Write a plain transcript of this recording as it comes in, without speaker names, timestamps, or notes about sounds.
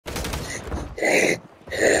Taking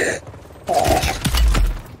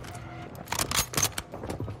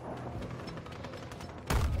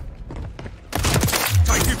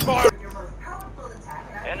fire!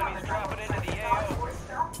 Enemies dropping into the AO.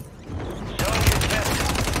 Zone contested.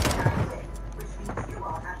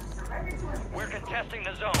 We're contesting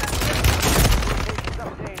the zone. Location's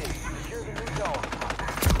updated. Secure the new zone.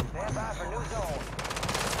 Stand by for new zone.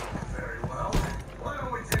 Very well. Why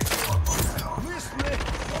don't we take you up on that? Miss me!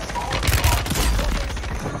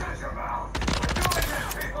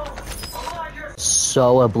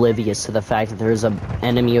 So oblivious to the fact that there's an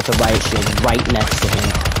enemy with a riot shield right next to him.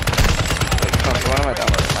 What am I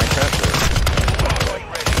downloading?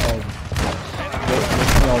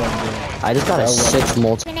 Minecraft? I just got a 6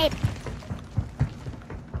 multi. Grenade.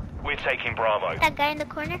 We're taking Bravo. That guy in the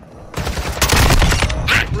corner.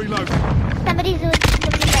 Reload. Somebody's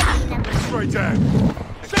lighting them. Straight down.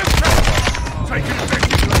 Taking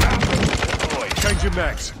effective ground. Changing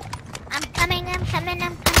max. I'm coming.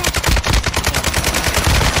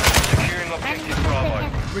 Securing objective Bravo.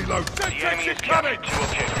 Reload. The enemy is captured 2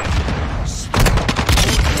 objectives.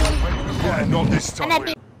 Yeah, not this I'm time. at B.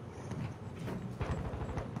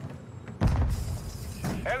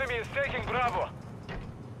 Enemy is taking Bravo.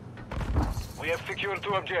 We have secured 2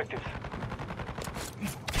 objectives.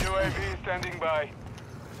 UAV standing by.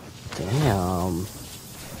 Damn.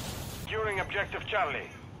 Securing objective Charlie.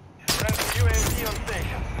 Friendly UAV on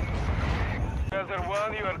station. Delta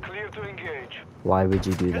 1, you are clear to engage. Why would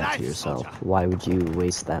you do that to yourself? Why would you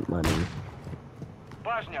waste that money?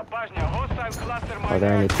 Are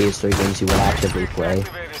there any PS3 games you would actively play?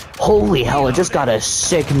 Holy hell, I just got a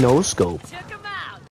sick no-scope.